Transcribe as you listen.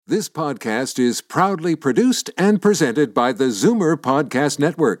This podcast is proudly produced and presented by the Zoomer Podcast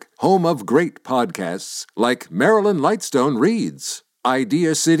Network, home of great podcasts like Marilyn Lightstone Reads,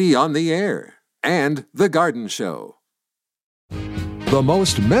 Idea City on the Air, and The Garden Show. The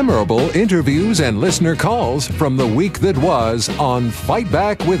most memorable interviews and listener calls from the week that was on Fight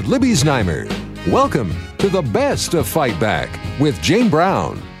Back with Libby Znaimer. Welcome to the best of Fight Back with Jane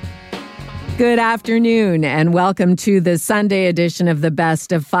Brown. Good afternoon and welcome to the Sunday edition of the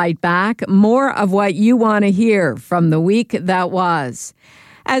Best of Fight Back. More of what you want to hear from the week that was.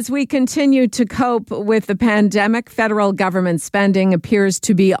 As we continue to cope with the pandemic, federal government spending appears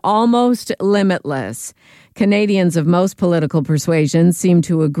to be almost limitless. Canadians of most political persuasions seem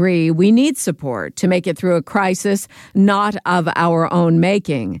to agree we need support to make it through a crisis not of our own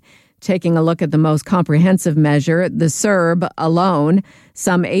making. Taking a look at the most comprehensive measure, the CERB alone,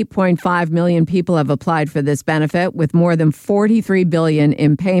 some 8.5 million people have applied for this benefit, with more than $43 billion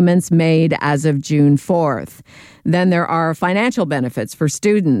in payments made as of June 4th. Then there are financial benefits for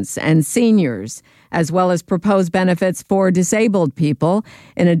students and seniors, as well as proposed benefits for disabled people,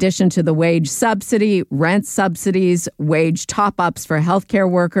 in addition to the wage subsidy, rent subsidies, wage top-ups for healthcare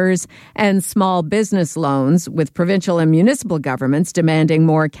workers, and small business loans, with provincial and municipal governments demanding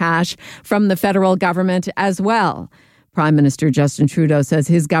more cash from the federal government as well. Prime Minister Justin Trudeau says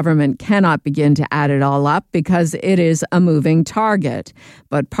his government cannot begin to add it all up because it is a moving target.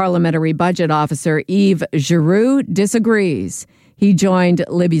 But Parliamentary Budget Officer Yves Giroux disagrees. He joined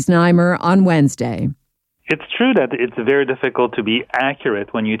Libby Znaimer on Wednesday. It's true that it's very difficult to be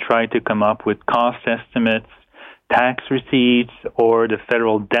accurate when you try to come up with cost estimates, tax receipts, or the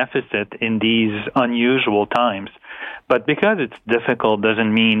federal deficit in these unusual times. But because it's difficult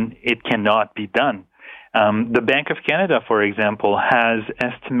doesn't mean it cannot be done. The Bank of Canada, for example, has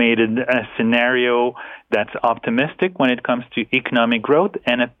estimated a scenario that's optimistic when it comes to economic growth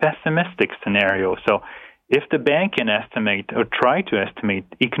and a pessimistic scenario. So if the bank can estimate or try to estimate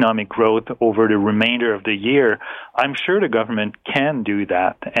economic growth over the remainder of the year, I'm sure the government can do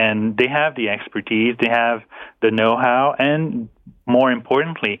that. And they have the expertise, they have the know-how, and more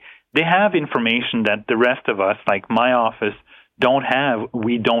importantly, they have information that the rest of us, like my office, don't have.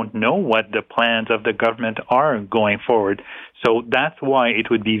 We don't know what the plans of the government are going forward. So that's why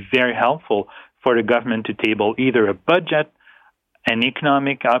it would be very helpful for the government to table either a budget, an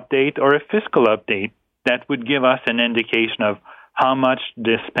economic update, or a fiscal update that would give us an indication of how much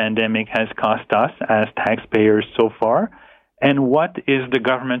this pandemic has cost us as taxpayers so far, and what is the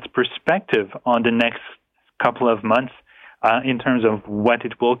government's perspective on the next couple of months in terms of what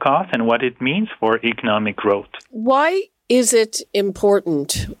it will cost and what it means for economic growth. Why is it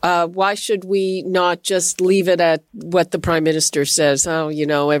important? Why should we not just leave it at what the Prime Minister says? Oh,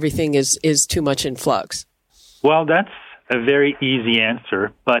 everything is too much in flux. Well, that's a very easy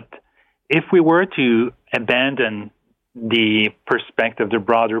answer. But if we were to abandon the perspective, the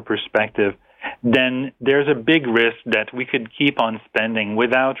broader perspective, then there's a big risk that we could keep on spending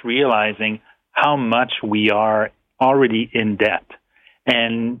without realizing how much we are already in debt.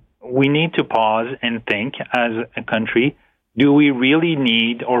 And we need to pause and think as a country, do we really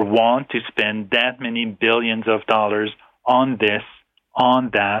need or want to spend that many billions of dollars on this,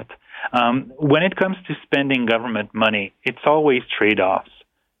 on that? When it comes to spending government money, it's always trade-offs.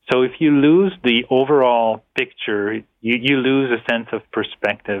 So if you lose the overall picture, you lose a sense of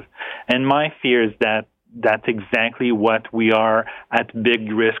perspective. And my fear is that that's exactly what we are at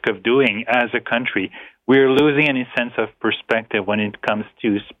big risk of doing as a country. We're losing any sense of perspective when it comes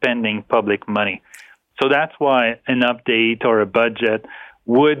to spending public money. So that's why an update or a budget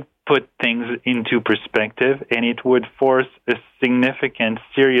would put things into perspective, and it would force a significant,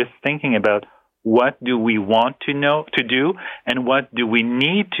 serious thinking about what do we want to do, and what do we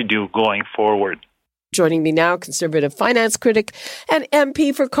need to do going forward. Joining me now, Conservative finance critic and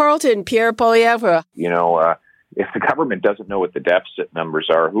MP for Carleton, Pierre Poilievre. If the government doesn't know what the deficit numbers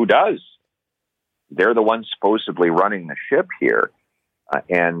are, who does? They're the ones supposedly running the ship here.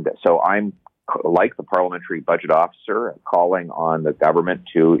 And so I'm, like the Parliamentary Budget Officer, calling on the government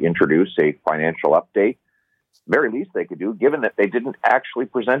to introduce a financial update. The very least they could do, given that they didn't actually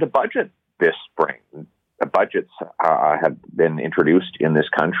present a budget this spring. The budgets have been introduced in this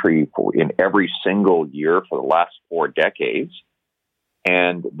country in every single year for the last 4 decades.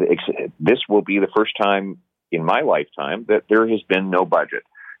 And this will be the first time in my lifetime that there has been no budget.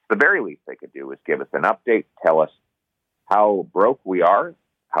 The very least they could do is give us an update, tell us how broke we are,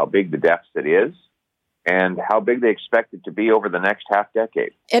 how big the deficit is, and how big they expect it to be over the next half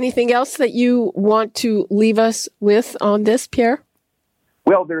decade. Anything else that you want to leave us with on this, Pierre?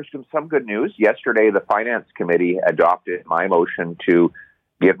 Well, there's some good news. Yesterday, the Finance Committee adopted my motion to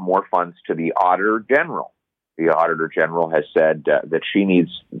give more funds to the Auditor General. The Auditor General has said that she needs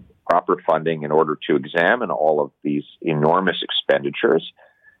proper funding in order to examine all of these enormous expenditures.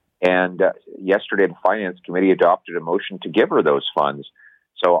 And yesterday, the Finance Committee adopted a motion to give her those funds.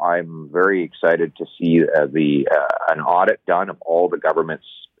 So I'm very excited to see an audit done of all the government's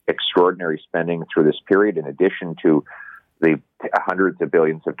extraordinary spending through this period, in addition to the hundreds of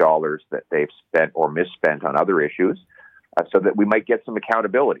billions of dollars that they've spent or misspent on other issues, so that we might get some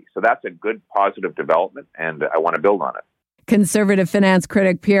accountability. So that's a good, positive development, and I want to build on it. Conservative finance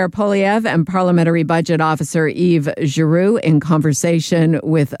critic Pierre Poilievre and Parliamentary Budget Officer Yves Giroux in conversation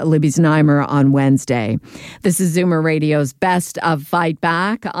with Libby Znaimer on Wednesday. This is Zoomer Radio's Best of Fight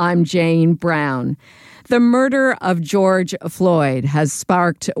Back. I'm Jane Brown. The murder of George Floyd has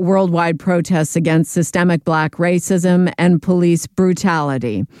sparked worldwide protests against systemic black racism and police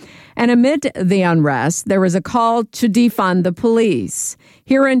brutality. And amid the unrest, there was a call to defund the police.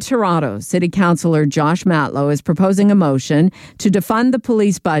 Here in Toronto, City Councillor Josh Matlow is proposing a motion to defund the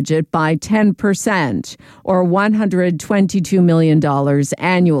police budget by 10%, or $122 million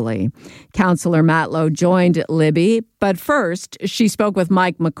annually. Councillor Matlow joined Libby, but first she spoke with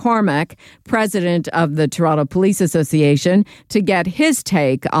Mike McCormack, president of the Toronto Police Association, to get his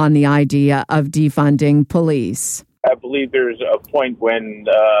take on the idea of defunding police. I believe there's a point when,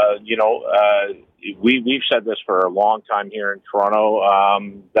 we've said this for a long time here in Toronto,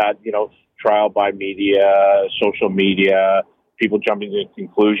 that, trial by media, social media, people jumping to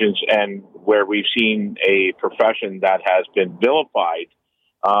conclusions, and where we've seen a profession that has been vilified,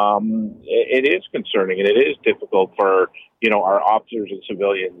 it is concerning, and it is difficult for, our officers and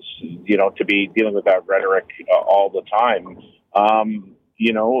civilians, to be dealing with that rhetoric all the time.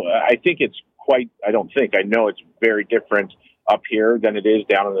 I think it's I know it's very different up here than it is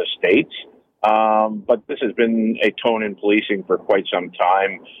down in the States. But this has been a tone in policing for quite some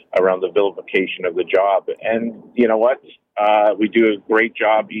time around the vilification of the job. And you know what? We do a great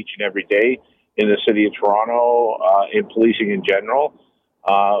job each and every day in the city of Toronto, in policing in general.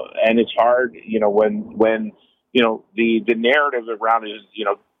 And it's hard, when the narrative around it is,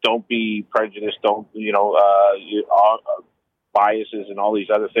 don't be prejudiced, don't, biases and all these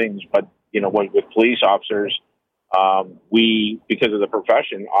other things. But, with police officers, we, because of the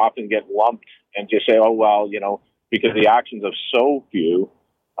profession, often get lumped and just say, oh, well, because the actions of so few,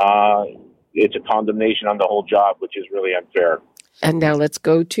 it's a condemnation on the whole job, which is really unfair. And now let's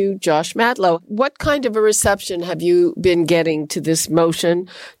go to Josh Matlow. What kind of a reception have you been getting to this motion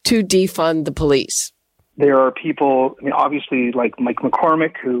to defund the police? There are people, obviously, like Mike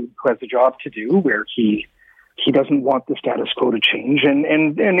McCormack, who has a job to do where he doesn't want the status quo to change. And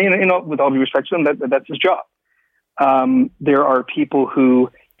with all due respect to him, that's his job. There are people who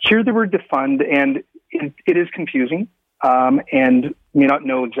hear the word defund, and it is confusing, and may not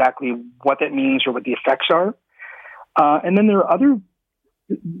know exactly what that means or what the effects are. And then there are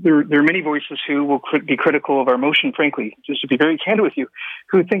many voices who will be critical of our motion, frankly, just to be very candid with you,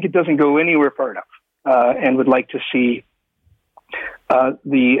 who think it doesn't go anywhere far enough, and would like to see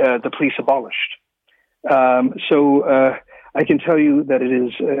the police abolished. So I can tell you that it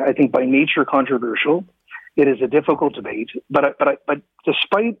is, I think, by nature controversial. It is a difficult debate, but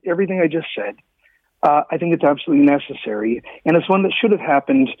despite everything I just said, I think it's absolutely necessary, and it's one that should have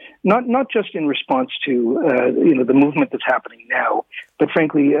happened not just in response to the movement that's happening now, but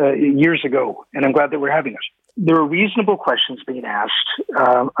frankly years ago. And I'm glad that we're having it. There are reasonable questions being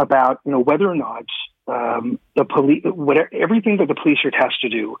asked about whether or not the police, everything that the police are tasked to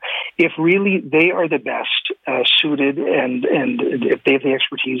do, if really they are the best suited and if they have the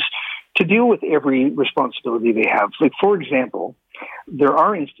expertise to deal with every responsibility they have. Like, for example, there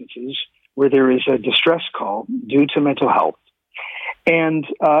are instances where there is a distress call due to mental health. And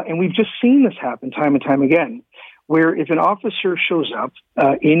we've just seen this happen time and time again, where if an officer shows up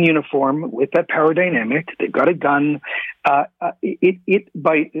in uniform with that power dynamic, they've got a gun, it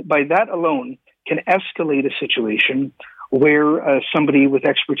by that alone can escalate a situation where somebody with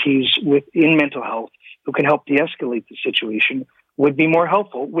expertise in mental health who can help de-escalate the situation would be more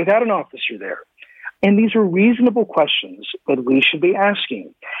helpful without an officer there. And these are reasonable questions that we should be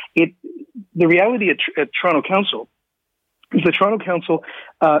asking. The reality at Toronto Council is the Toronto Council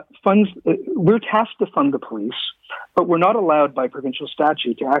funds, we're tasked to fund the police, but we're not allowed by provincial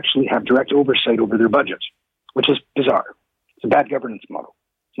statute to actually have direct oversight over their budget, which is bizarre. It's a bad governance model.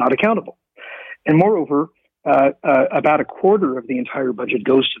 It's not accountable. And moreover, about a quarter of the entire budget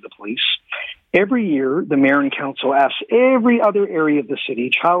goes to the police. Every year, the mayor and council asks every other area of the city,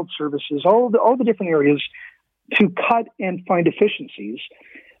 child services, all the different areas, to cut and find efficiencies.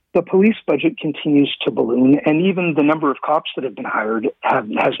 the police budget continues to balloon, and even the number of cops that have been hired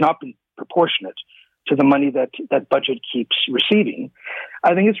has not been proportionate to the money that budget keeps receiving.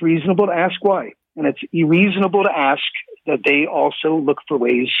 I think it's reasonable to ask why. And it's reasonable to ask that they also look for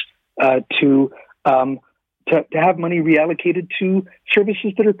ways to have money reallocated to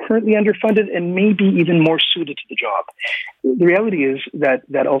services that are currently underfunded and maybe even more suited to the job. The reality is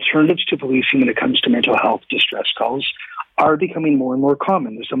that alternatives to policing when it comes to mental health distress calls are becoming more and more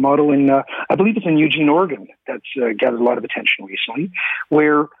common. There's a model in, I believe it's in Eugene, Oregon, that's gathered a lot of attention recently,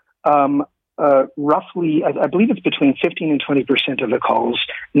 where roughly, I believe it's between 15 and 20% of the calls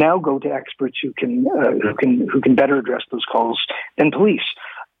now go to experts who can better address those calls than police.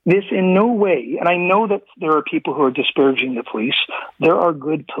 This in no way, and I know that there are people who are disparaging the police. There are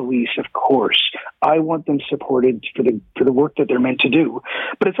good police, of course. I want them supported for the work that they're meant to do.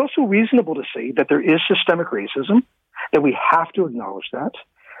 But it's also reasonable to say that there is systemic racism, that we have to acknowledge that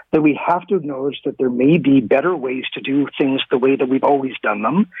we have to acknowledge that there may be better ways to do things the way that we've always done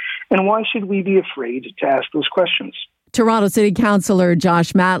them. And why should we be afraid to ask those questions? Toronto City Councillor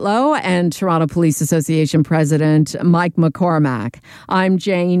Josh Matlow and Toronto Police Association President Mike McCormack. I'm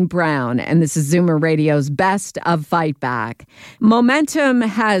Jane Brown, and this is Zoomer Radio's Best of Fight Back. Momentum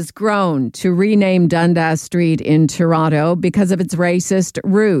has grown to rename Dundas Street in Toronto because of its racist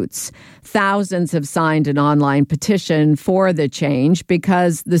roots. Thousands have signed an online petition for the change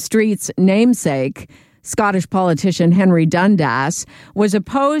because the street's namesake, Scottish politician Henry Dundas, was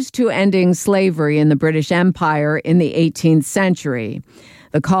opposed to ending slavery in the British Empire in the 18th century.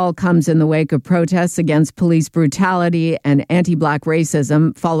 The call comes in the wake of protests against police brutality and anti-Black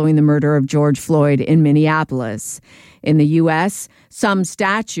racism following the murder of George Floyd in Minneapolis. In the U.S., some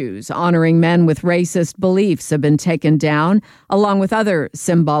statues honoring men with racist beliefs have been taken down, along with other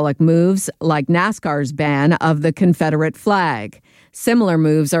symbolic moves like NASCAR's ban of the Confederate flag. Similar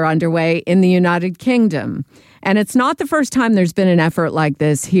moves are underway in the United Kingdom. And it's not the first time there's been an effort like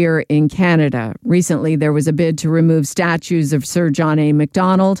this here in Canada. Recently, there was a bid to remove statues of Sir John A.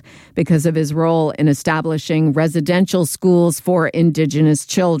 Macdonald because of his role in establishing residential schools for Indigenous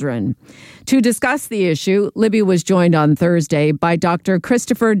children. To discuss the issue, Libby was joined on Thursday by Dr.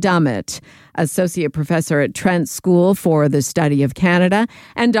 Christopher Dummit, Associate Professor at Trent School for the Study of Canada,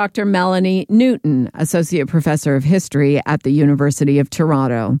 and Dr. Melanie Newton, Associate Professor of History at the University of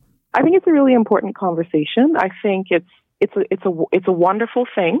Toronto. I think it's a really important conversation. I think it's a wonderful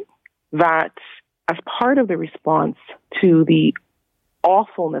thing that as part of the response to the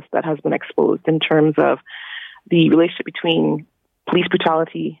awfulness that has been exposed in terms of the relationship between police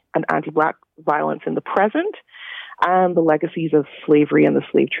brutality and anti-Black violence in the present and the legacies of slavery and the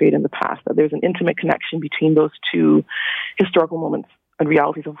slave trade in the past, that there's an intimate connection between those two historical moments and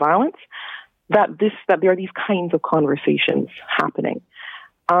realities of violence, that there are these kinds of conversations happening.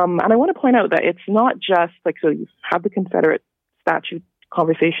 And I want to point out that it's not just like, so you have the Confederate statue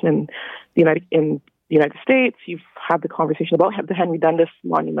conversation in the United States, you've had the conversation about the Henry Dundas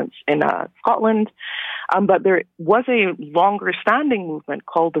monuments in Scotland, but there was a longer standing movement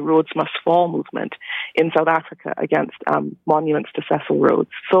called the Rhodes Must Fall movement in South Africa against monuments to Cecil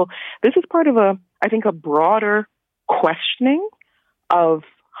Rhodes. So this is part of a broader questioning of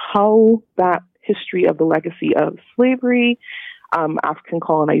how that history of the legacy of slavery, African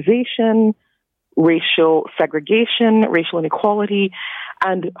colonization, racial segregation, racial inequality,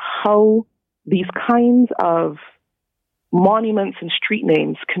 and how these kinds of monuments and street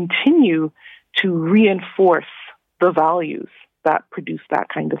names continue to reinforce the values that produce that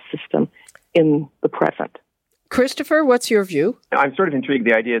kind of system in the present. Christopher, what's your view? I'm sort of intrigued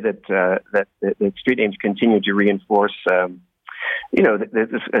the idea that street names continue to reinforce this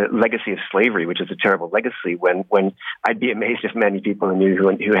legacy of slavery, which is a terrible legacy, when I'd be amazed if many people knew who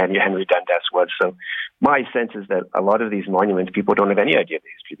Henry Dundas was. So my sense is that a lot of these monuments, people don't have any idea of the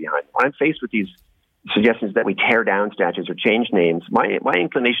history behind them. When I'm faced with these suggestions that we tear down statues or change names, my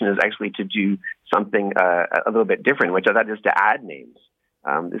inclination is actually to do something a little bit different, which that is to add names.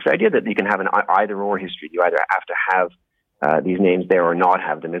 This idea that you can have an either-or history, you either have to have these names there or not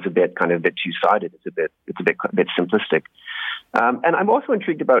have them, is a bit two-sided. It's a bit simplistic. And I'm also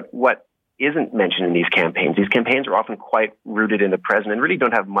intrigued about what isn't mentioned in these campaigns. These campaigns are often quite rooted in the present and really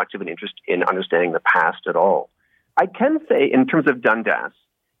don't have much of an interest in understanding the past at all. I can say, in terms of Dundas,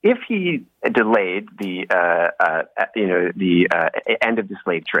 if he delayed the end of the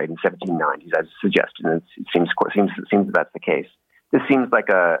slave trade in 1790s, as suggested, and it seems that that's the case, this seems like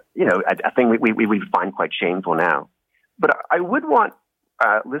a thing we find quite shameful now. But I would want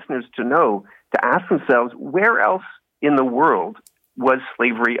listeners to ask themselves, where else in the world was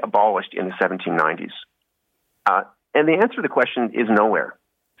slavery abolished in the 1790s? And the answer to the question is nowhere.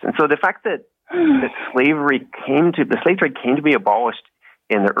 And so the fact that the slave trade came to be abolished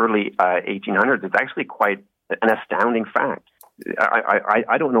in the early 1800s is actually quite an astounding fact.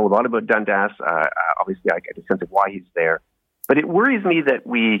 I don't know a lot about Dundas. Obviously, I get a sense of why he's there. But it worries me that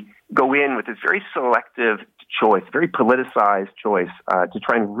we go in with this very selective choice, very politicized choice, to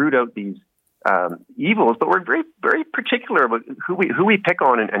try and root out these evils. But we're very, very particular about who we pick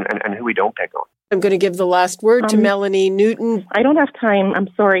on and who we don't pick on. I'm going to give the last word to Melanie Newton. I don't have time, I'm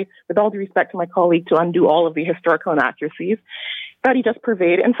sorry, with all due respect to my colleague, to undo all of the historical inaccuracies that he just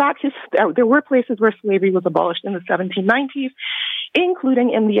purveyed. In fact, there were places where slavery was abolished in the 1790s,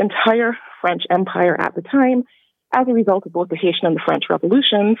 including in the entire French Empire at the time, as a result of both the Haitian and the French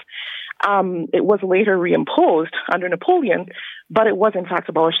revolutions. It was later reimposed under Napoleon, but it was in fact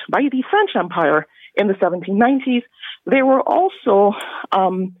abolished by the French Empire in the 1790s. There were also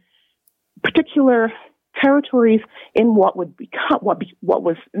particular territories in what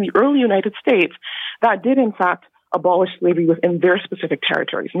was in the early United States that did in fact abolish slavery within their specific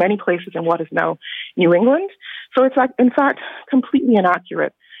territories, many places in what is now New England. So it's in fact completely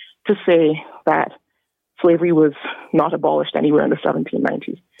inaccurate to say that slavery was not abolished anywhere in the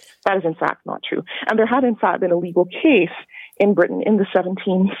 1790s. That is in fact not true. And there had in fact been a legal case in Britain in the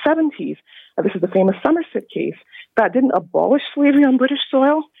 1770s. This is the famous Somerset case that didn't abolish slavery on British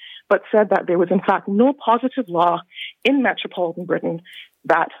soil, but said that there was in fact no positive law in metropolitan Britain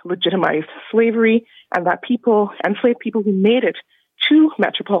that legitimized slavery, and that enslaved people who made it to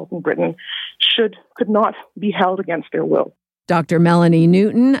metropolitan Britain could not be held against their will. Dr. Melanie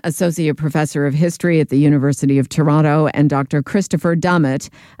Newton, Associate Professor of History at the University of Toronto, and Dr. Christopher Dummit,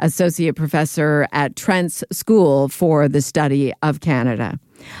 Associate Professor at Trent's School for the Study of Canada.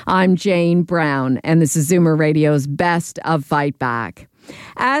 I'm Jane Brown, and this is Zoomer Radio's Best of Fight Back.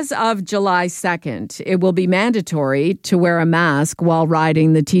 As of July 2nd, it will be mandatory to wear a mask while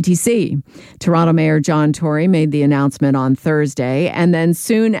riding the TTC. Toronto Mayor John Tory made the announcement on Thursday, and then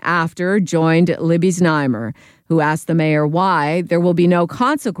soon after joined Libby Znaimer, who asked the mayor why there will be no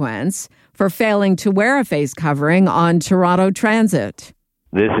consequence for failing to wear a face covering on Toronto Transit.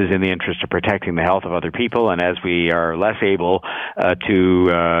 This is in the interest of protecting the health of other people, and as we are less able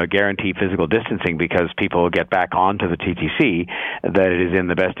to guarantee physical distancing because people get back onto the TTC, that it is in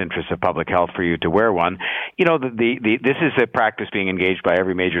the best interest of public health for you to wear one. You know, this is a practice being engaged by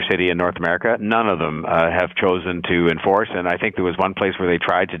every major city in North America. None of them have chosen to enforce, and I think there was one place where they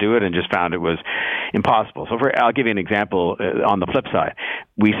tried to do it and just found it was impossible. So I'll give you an example on the flip side.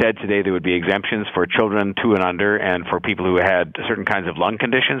 We said today there would be exemptions for children 2 and under and for people who had certain kinds of lung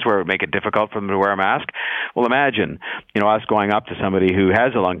conditions where it would make it difficult for them to wear a mask. Well, imagine, us going up to somebody who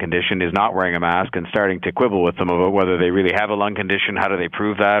has a lung condition, is not wearing a mask, and starting to quibble with them about whether they really have a lung condition. How do they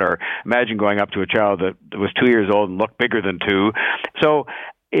prove that? Or imagine going up to a child that was 2 years old and looked bigger than 2. So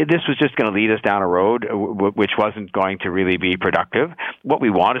this was just going to lead us down a road which wasn't going to really be productive. What we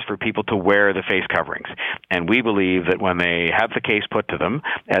want is for people to wear the face coverings. And we believe that when they have the case put to them,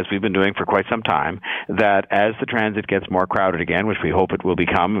 as we've been doing for quite some time, that as the transit gets more crowded again, which we hope it will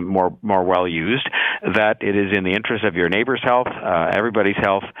become more well used, that it is in the interest of your neighbor's health, everybody's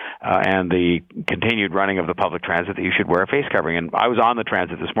health, and the continued running of the public transit that you should wear a face covering. And I was on the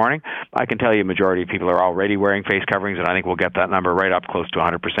transit this morning. I can tell you a majority of people are already wearing face coverings, and I think we'll get that number right up close to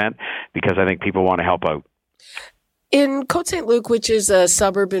 100%. Because I think people want to help out. In Côte Saint-Luc, which is a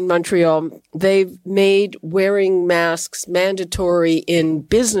suburb in Montreal, they've made wearing masks mandatory in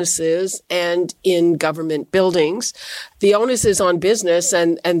businesses and in government buildings. The onus is on business,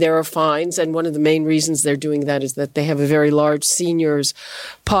 and there are fines. And one of the main reasons they're doing that is that they have a very large seniors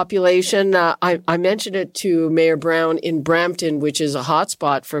population. I mentioned it to Mayor Brown in Brampton, which is a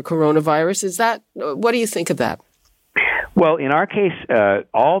hotspot for coronavirus. What do you think of that? Well, in our case,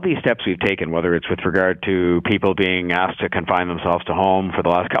 all these steps we've taken, whether it's with regard to people being asked to confine themselves to home for the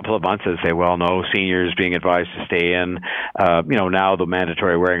last couple of months, as they well know, seniors being advised to stay in, now the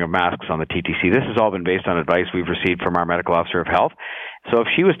mandatory wearing of masks on the TTC, this has all been based on advice we've received from our medical officer of health. So if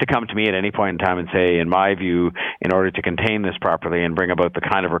she was to come to me at any point in time and say, in my view, in order to contain this properly and bring about the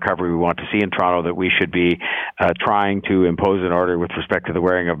kind of recovery we want to see in Toronto, that we should be trying to impose an order with respect to the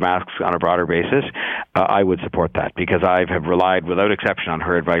wearing of masks on a broader basis, I would support that, because I have relied without exception on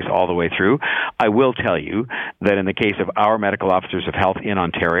her advice all the way through. I will tell you that in the case of our medical officers of health in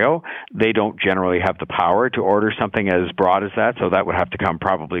Ontario, they don't generally have the power to order something as broad as that, so that would have to come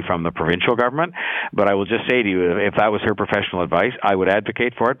probably from the provincial government. But I will just say to you, if that was her professional advice, I would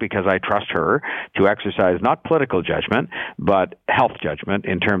advocate for it because I trust her to exercise not political judgment, but health judgment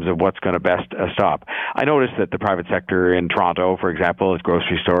in terms of what's going to best stop. I noticed that the private sector in Toronto, for example, as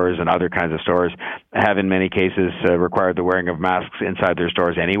grocery stores and other kinds of stores, have in many cases required the wearing of masks inside their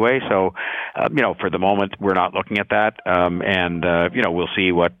stores anyway. So, for the moment, we're not looking at that. We'll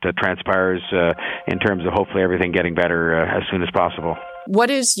see what transpires in terms of hopefully everything getting better as soon as possible. What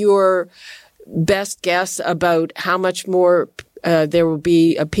is your best guess about how much more there will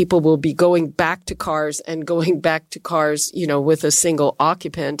be, people will be going back to cars with a single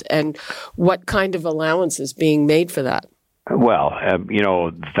occupant, and what kind of allowance is being made for that? Well,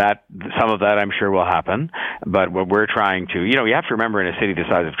 that some of that I'm sure will happen, but what we're trying to, you have to remember in a city the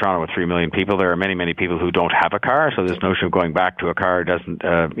size of Toronto with 3 million people, there are many, many people who don't have a car, so this notion of going back to a car isn't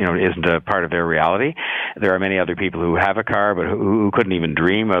a part of their reality. There are many other people who have a car, but who couldn't even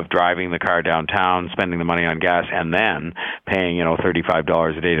dream of driving the car downtown, spending the money on gas, and then paying,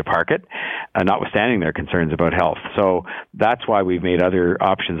 $35 a day to park it, notwithstanding their concerns about health. So that's why we've made other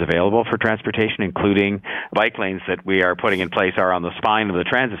options available for transportation, including bike lanes that we are putting in place are on the spine of the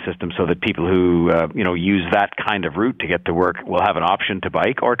transit system so that people who, use that kind of route to get to work will have an option to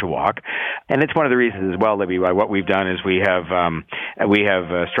bike or to walk. And it's one of the reasons as well, Libby, why what we've done is we have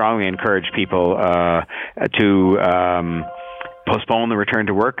strongly encouraged people to postpone the return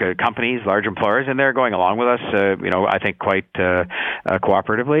to work, companies, large employers, and they're going along with us, I think quite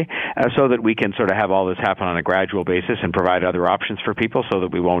cooperatively, so that we can sort of have all this happen on a gradual basis and provide other options for people so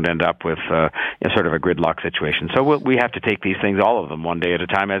that we won't end up with sort of a gridlock situation. So we have to take these things, all of them, one day at a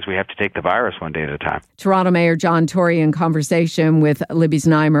time, as we have to take the virus one day at a time. Toronto Mayor John Tory in conversation with Libby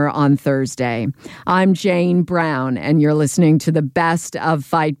Znaimer on Thursday. I'm Jane Brown, and you're listening to the best of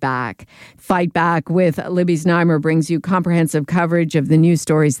Fight Back. Fight Back with Libby Znaimer brings you comprehensive coverage of the news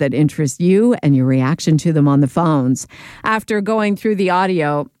stories that interest you and your reaction to them on the phones. After going through the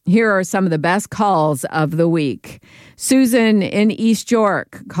audio, here are some of the best calls of the week. Susan in East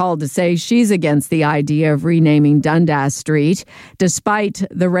York called to say she's against the idea of renaming Dundas Street, despite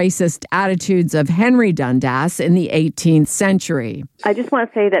the racist attitudes of Henry Dundas in the 18th century. I just want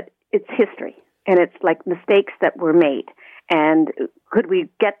to say that it's history, and it's like mistakes that were made. And could we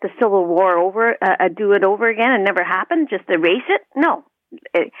get the Civil War over, do it over again and never happen? Just erase it? No.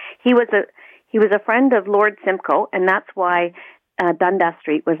 He was a friend of Lord Simcoe, and that's why Dundas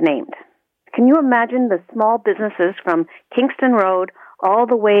Street was named. Can you imagine the small businesses from Kingston Road all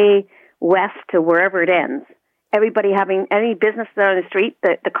the way west to wherever it ends? Everybody having any business there on the street,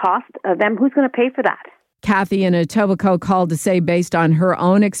 the cost of them, who's going to pay for that? Kathy in Etobicoke called to say, based on her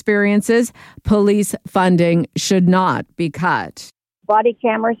own experiences, police funding should not be cut. Body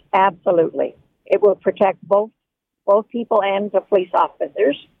cameras, absolutely. It will protect both people and the police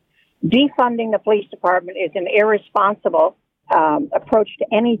officers. Defunding the police department is an irresponsible approach to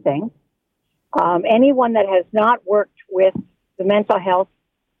anything. Anyone that has not worked with the Mental Health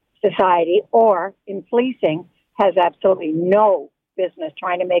Society or in policing has absolutely no business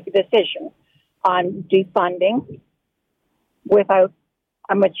trying to make a decision on defunding without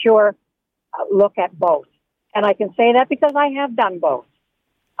a mature look at both. And I can say that because I have done both.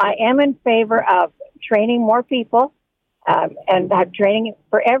 I am in favor of training more people and have training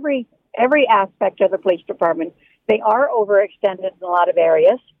for every aspect of the police department. They are overextended in a lot of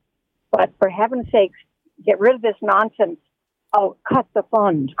areas, but for heaven's sakes, get rid of this nonsense. Oh, cut the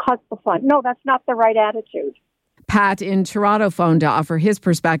fund. No, that's not the right attitude. Pat in Toronto phoned to offer his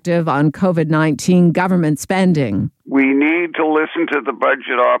perspective on COVID-19 government spending. We need to listen to the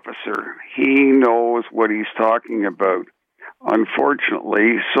budget officer. He knows what he's talking about.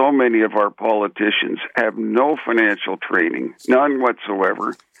 Unfortunately, so many of our politicians have no financial training, none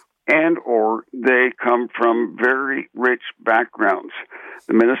whatsoever, and or they come from very rich backgrounds.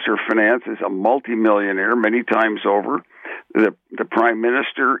 The Minister of Finance is a multimillionaire many times over. The Prime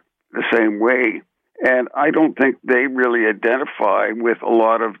Minister, the same way. And I don't think they really identify with a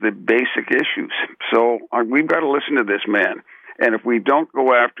lot of the basic issues. So we've got to listen to this man. And if we don't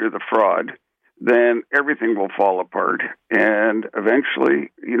go after the fraud, then everything will fall apart. And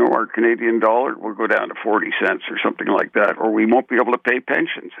eventually, our Canadian dollar will go down to 40 cents or something like that, or we won't be able to pay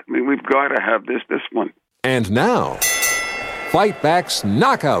pensions. I mean, we've got to have this discipline. And now, Fight Back's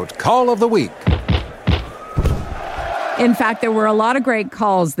Knockout Call of the Week. In fact, there were a lot of great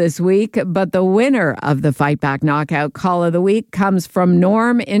calls this week, but the winner of the Fight Back Knockout Call of the Week comes from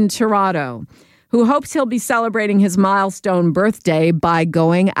Norm in Toronto, who hopes he'll be celebrating his milestone birthday by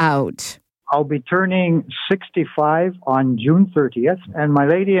going out. I'll be turning 65 on June 30th, and my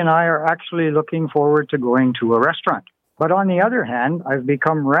lady and I are actually looking forward to going to a restaurant. But on the other hand, I've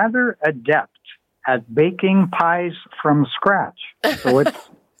become rather adept at baking pies from scratch. So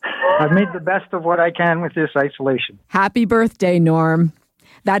I've made the best of what I can with this isolation. Happy birthday, Norm.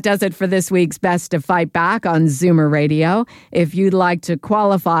 That does it for this week's Best of Fight Back on Zoomer Radio. If you'd like to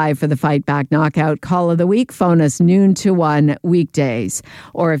qualify for the Fight Back Knockout Call of the Week, phone us noon to 1 weekdays.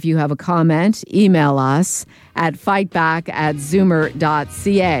 Or if you have a comment, email us at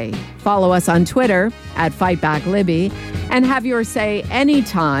fightback@zoomer.ca. Follow us on Twitter at FightbackLibby, and have your say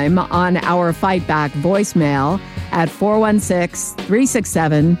anytime on our Fight Back voicemail at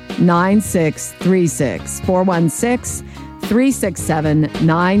 416-367-9636.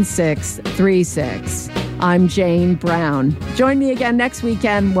 416-367-9636. I'm Jane Brown. Join me again next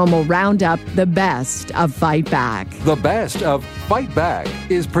weekend when we'll round up the best of Fight Back. The Best of Fight Back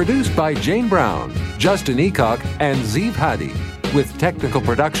is produced by Jane Brown, Justin Eacock, and Yves Hadi, with technical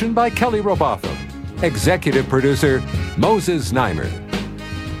production by Kelly Robotham. Executive producer, Moses Znaimer.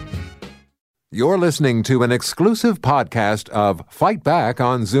 You're listening to an exclusive podcast of Fight Back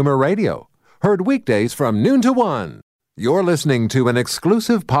on Zoomer Radio. Heard weekdays from noon to 1. You're listening to an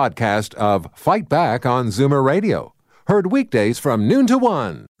exclusive podcast of Fight Back on Zoomer Radio. Heard weekdays from noon to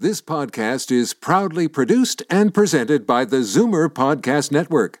 1. This podcast is proudly produced and presented by the Zoomer Podcast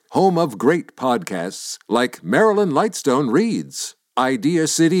Network, home of great podcasts like Marilyn Lightstone Reads, Idea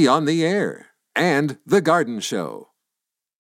City on the Air, and The Garden Show.